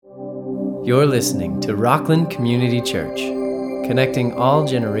You're listening to Rockland Community Church, connecting all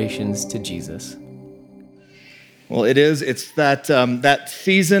generations to Jesus. Well, it's that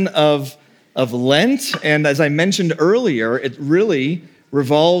season of Lent, and as I mentioned earlier, it really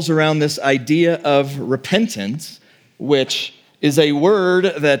revolves around this idea of repentance, which is a word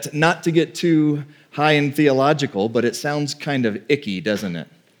that, not to get too high and theological, but it sounds kind of icky, doesn't it?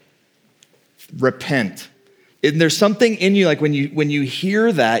 Repent. And there's something in you, like when you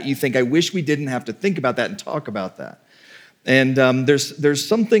hear that, you think, I wish we didn't have to think about that and talk about that. And there's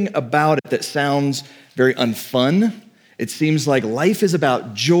something about it that sounds very unfun. It seems like life is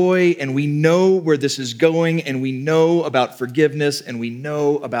about joy, and we know where this is going, and we know about forgiveness, and we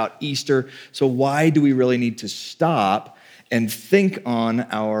know about Easter. So why do we really need to stop and think on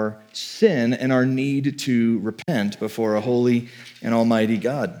our sin and our need to repent before a holy and almighty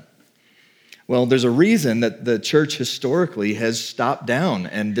God? Well, there's a reason that the church historically has stopped down,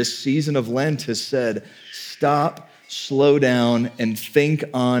 and this season of Lent has said, stop, slow down, and think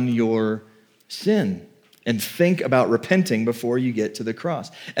on your sin, and think about repenting before you get to the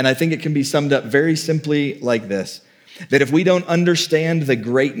cross. And I think it can be summed up very simply like this, that if we don't understand the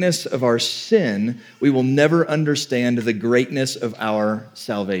greatness of our sin, we will never understand the greatness of our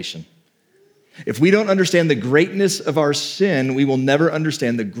salvation. If we don't understand the greatness of our sin, we will never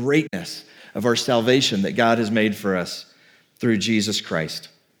understand the greatness of our salvation that God has made for us through Jesus Christ.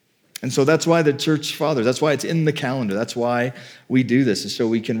 And so that's why the church fathers, that's why it's in the calendar, that's why we do this, is so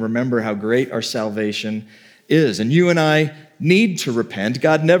we can remember how great our salvation is. And you and I need to repent.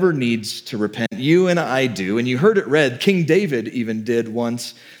 God never needs to repent. You and I do. And you heard it read, King David even did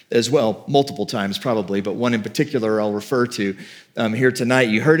once as well, multiple times probably, but one in particular I'll refer to here tonight.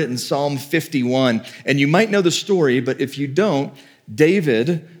 You heard it in Psalm 51. And you might know the story, but if you don't,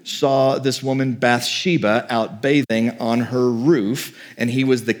 David saw this woman Bathsheba out bathing on her roof, and he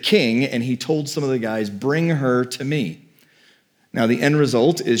was the king, and he told some of the guys, bring her to me. Now, the end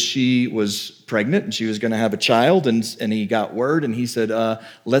result is she was pregnant, and she was going to have a child, and he got word, and he said,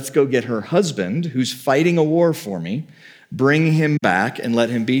 let's go get her husband, who's fighting a war for me, bring him back, and let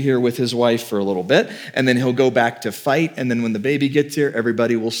him be here with his wife for a little bit, and then he'll go back to fight, and then when the baby gets here,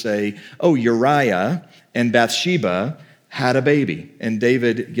 everybody will say, oh, Uriah and Bathsheba had a baby, and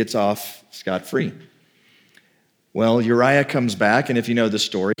David gets off scot-free. Well, Uriah comes back, and if you know the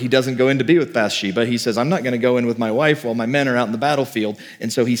story, he doesn't go in to be with Bathsheba. He says, I'm not going to go in with my wife while my men are out in the battlefield,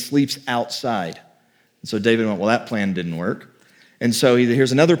 and so he sleeps outside. And so David went, well, that plan didn't work. And so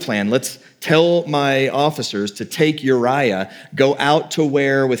here's another plan. Let's tell my officers to take Uriah, go out to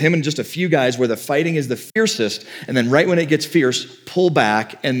where, with him and just a few guys, where the fighting is the fiercest, and then right when it gets fierce, pull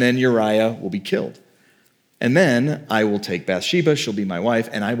back, and then Uriah will be killed. And then I will take Bathsheba, she'll be my wife,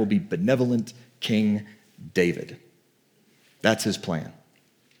 and I will be benevolent King David. That's his plan.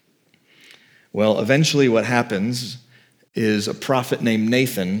 Well, eventually what happens is a prophet named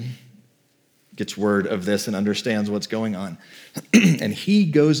Nathan gets word of this and understands what's going on. And he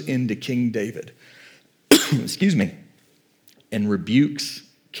goes into King David, excuse me, and rebukes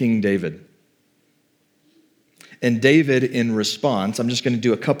King David. And David, in response, I'm just going to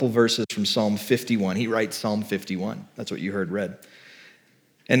do a couple verses from Psalm 51. He writes Psalm 51. That's what you heard read.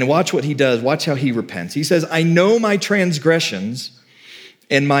 And watch what he does. Watch how he repents. He says, I know my transgressions,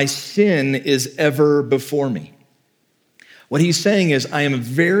 and my sin is ever before me. What he's saying is, I am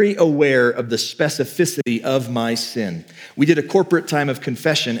very aware of the specificity of my sin. We did a corporate time of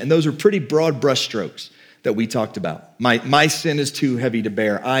confession, and those are pretty broad brushstrokes that we talked about. My sin is too heavy to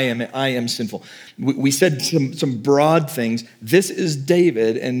bear. I am sinful. We said some broad things. This is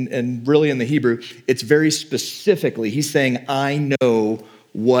David, and really in the Hebrew, it's very specifically, he's saying, I know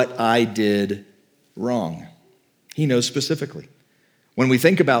what I did wrong. He knows specifically. When we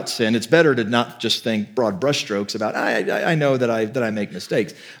think about sin, it's better to not just think broad brushstrokes about, I know that I make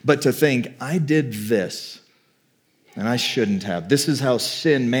mistakes, but to think, I did this, and I shouldn't have. This is how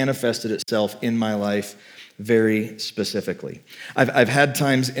sin manifested itself in my life very specifically. I've had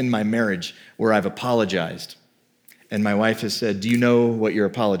times in my marriage where I've apologized, and my wife has said, do you know what you're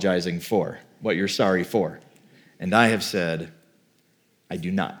apologizing for, what you're sorry for? And I have said, I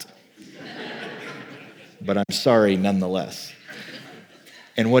do not. But I'm sorry nonetheless.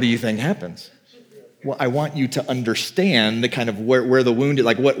 And what do you think happens? Well, I want you to understand the kind of where the wound is,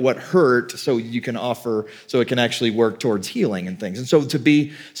 like what hurt, so you can offer, so it can actually work towards healing and things. And so to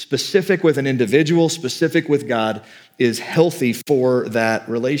be specific with an individual, specific with God, is healthy for that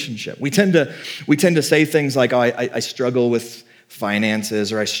relationship. We tend to say things like, oh, I struggle with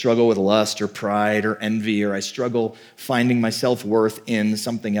finances, or I struggle with lust or pride or envy, or I struggle finding my self-worth in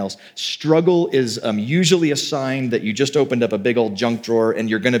something else. Struggle is usually a sign that you just opened up a big old junk drawer and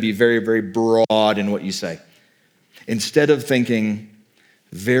you're going to be very, very broad in what you say, instead of thinking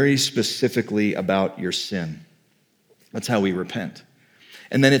very specifically about your sin. That's how we repent.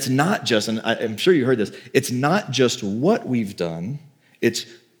 And then it's not just, and I'm sure you heard this, it's not just what we've done, it's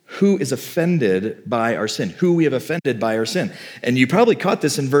who is offended by our sin, who we have offended by our sin. And you probably caught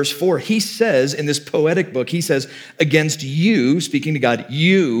this in verse 4. He says in this poetic book, he says, against you, speaking to God,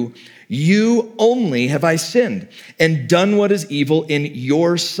 you only have I sinned and done what is evil in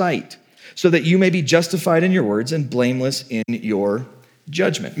your sight, so that you may be justified in your words and blameless in your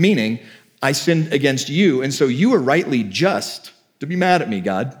judgment. Meaning, I sinned against you, and so you are rightly just to be mad at me,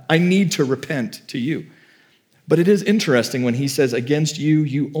 God. I need to repent to you. But it is interesting when he says, against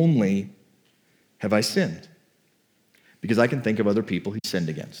you only have I sinned. Because I can think of other people he sinned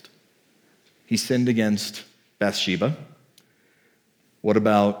against. He sinned against Bathsheba. What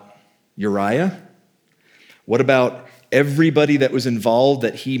about Uriah? What about everybody that was involved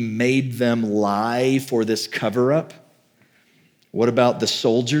that he made them lie for this cover-up? What about the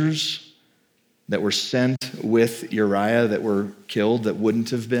soldiers that were sent with Uriah that were killed that wouldn't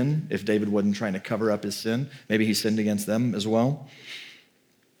have been if David wasn't trying to cover up his sin? Maybe he sinned against them as well.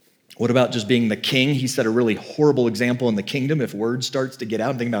 What about just being the king? He set a really horrible example in the kingdom. If word starts to get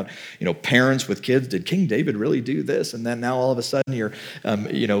out, think about, parents with kids. Did King David really do this? And then now all of a sudden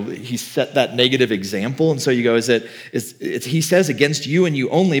he set that negative example. And so you go, he says against you and you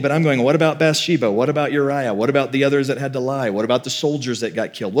only, but I'm going, what about Bathsheba? What about Uriah? What about the others that had to lie? What about the soldiers that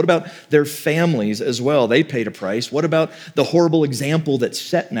got killed? What about their families as well? They paid a price. What about the horrible example that's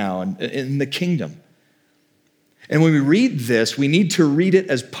set now in the kingdom? And when we read this, we need to read it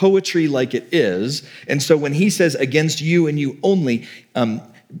as poetry like it is. And so when he says against you and you only,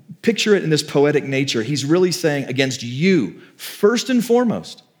 picture it in this poetic nature. He's really saying against you, first and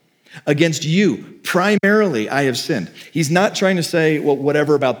foremost. Against you, primarily, I have sinned. He's not trying to say, well,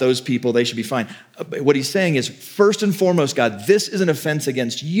 whatever about those people, they should be fine. What he's saying is, first and foremost, God, this is an offense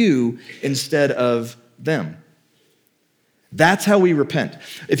against you instead of them. That's how we repent.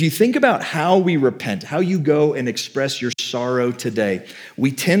 If you think about how we repent, how you go and express your sorrow today,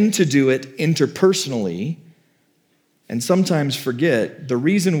 we tend to do it interpersonally and sometimes forget the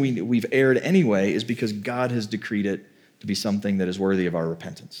reason we've erred anyway is because God has decreed it to be something that is worthy of our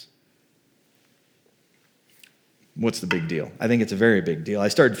repentance. What's the big deal? I think it's a very big deal. I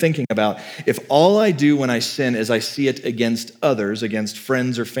started thinking about if all I do when I sin is I see it against others, against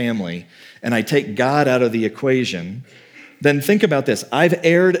friends or family, and I take God out of the equation, then think about this. I've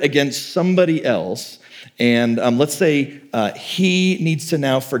erred against somebody else, and let's say he needs to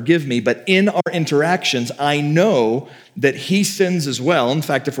now forgive me, but in our interactions, I know that he sins as well. In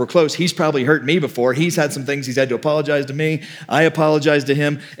fact, if we're close, he's probably hurt me before. He's had some things he's had to apologize to me. I apologize to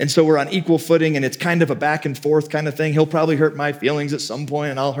him, and so we're on equal footing, and it's kind of a back and forth kind of thing. He'll probably hurt my feelings at some point,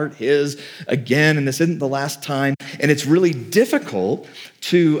 and I'll hurt his again, and this isn't the last time, and it's really difficult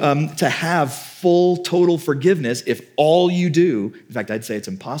to have full, total forgiveness if all you do, in fact, I'd say it's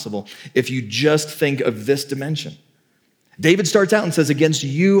impossible, if you just think of this dimension. David starts out and says, against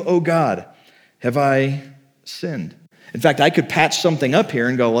you, O God, have I sinned. In fact, I could patch something up here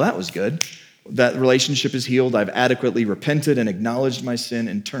and go, well, that was good. That relationship is healed. I've adequately repented and acknowledged my sin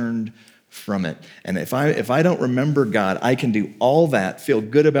and turned from it. And if I don't remember God, I can do all that, feel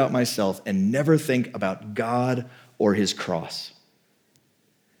good about myself, and never think about God or his cross.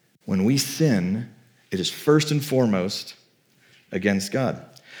 When we sin, it is first and foremost against God.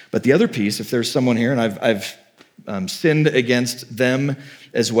 But the other piece, if there's someone here, and I've sinned against them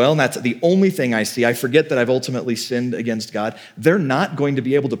as well, and that's the only thing I see. I forget that I've ultimately sinned against God. They're not going to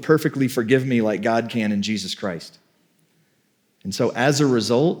be able to perfectly forgive me like God can in Jesus Christ. And so as a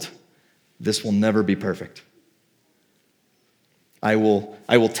result, this will never be perfect. I will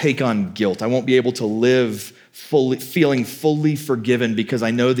take on guilt. I won't be able to live feeling fully forgiven because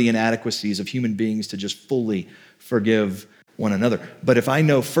I know the inadequacies of human beings to just fully forgive one another. But if I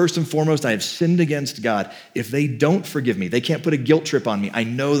know first and foremost I have sinned against God, if they don't forgive me, they can't put a guilt trip on me, I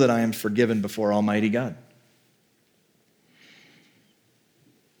know that I am forgiven before Almighty God.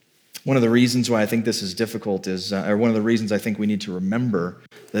 One of the reasons why I think this is difficult is, or one of the reasons I think we need to remember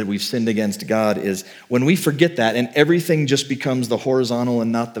that we've sinned against God is when we forget that and everything just becomes the horizontal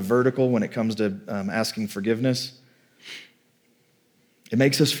and not the vertical when it comes to asking forgiveness, it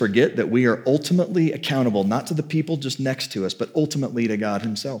makes us forget that we are ultimately accountable, not to the people just next to us, but ultimately to God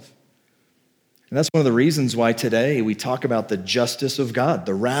himself. And that's one of the reasons why today we talk about the justice of God,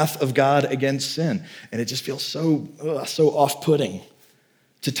 the wrath of God against sin. And it just feels so off-putting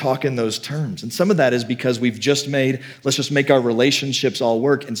to talk in those terms. And some of that is because we've just let's just make our relationships all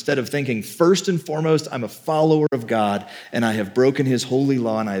work, instead of thinking, first and foremost, I'm a follower of God, and I have broken his holy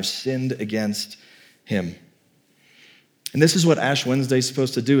law, and I have sinned against him. And this is what Ash Wednesday is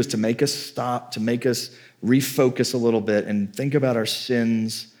supposed to do, is to make us stop, to make us refocus a little bit and think about our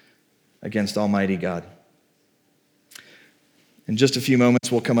sins against Almighty God. In just a few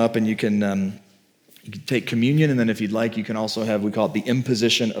moments, we'll come up and you can take communion, and then if you'd like, you can also have, we call it the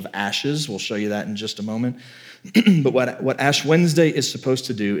imposition of ashes. We'll show you that in just a moment. But what Ash Wednesday is supposed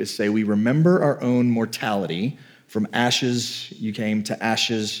to do is say, we remember our own mortality. From ashes you came, to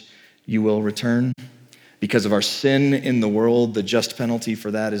ashes you will return. Because of our sin in the world, the just penalty for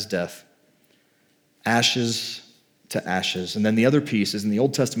that is death. Ashes to ashes. And then the other piece is, in the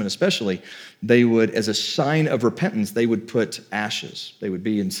Old Testament especially, they would, as a sign of repentance, they would put ashes. They would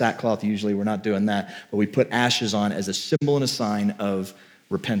be in sackcloth usually. We're not doing that. But we put ashes on as a symbol and a sign of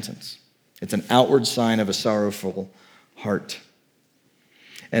repentance. It's an outward sign of a sorrowful heart.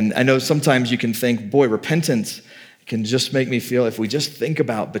 And I know sometimes you can think, boy, repentance can just make me feel, if we just think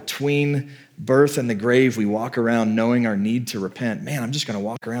about between birth and the grave, we walk around knowing our need to repent. Man, I'm just going to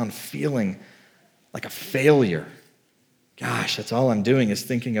walk around feeling like a failure. Gosh, that's all I'm doing is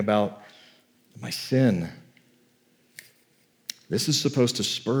thinking about my sin. This is supposed to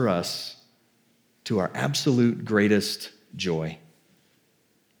spur us to our absolute greatest joy,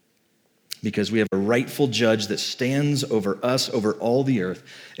 because we have a rightful judge that stands over us, over all the earth,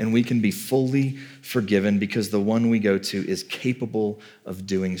 and we can be fully forgiven because the one we go to is capable of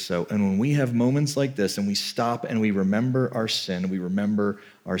doing so. And when we have moments like this and we stop and we remember our sin, we remember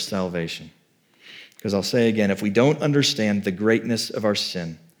our salvation. Because I'll say again, if we don't understand the greatness of our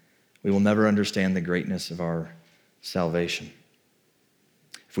sin, we will never understand the greatness of our salvation.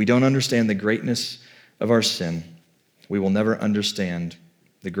 If we don't understand the greatness of our sin, we will never understand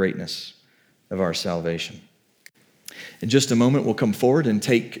the greatness of our salvation. In just a moment, we'll come forward and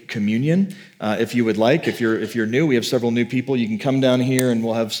take communion. If you would like, if you're new, we have several new people. You can come down here and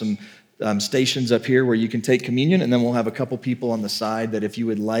we'll have some stations up here where you can take communion, and then we'll have a couple people on the side that if you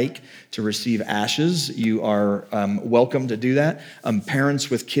would like to receive ashes, you are welcome to do that. Parents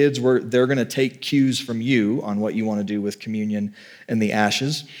with kids, they're going to take cues from you on what you want to do with communion and the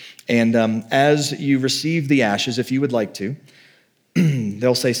ashes. And as you receive the ashes, if you would like to,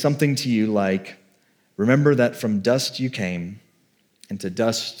 they'll say something to you like, remember that from dust you came, and to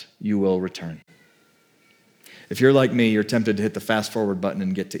dust you will return. If you're like me, you're tempted to hit the fast forward button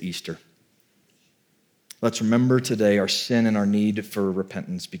and get to Easter. Let's remember today our sin and our need for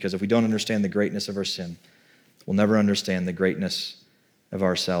repentance, because if we don't understand the greatness of our sin, we'll never understand the greatness of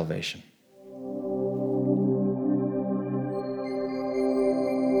our salvation.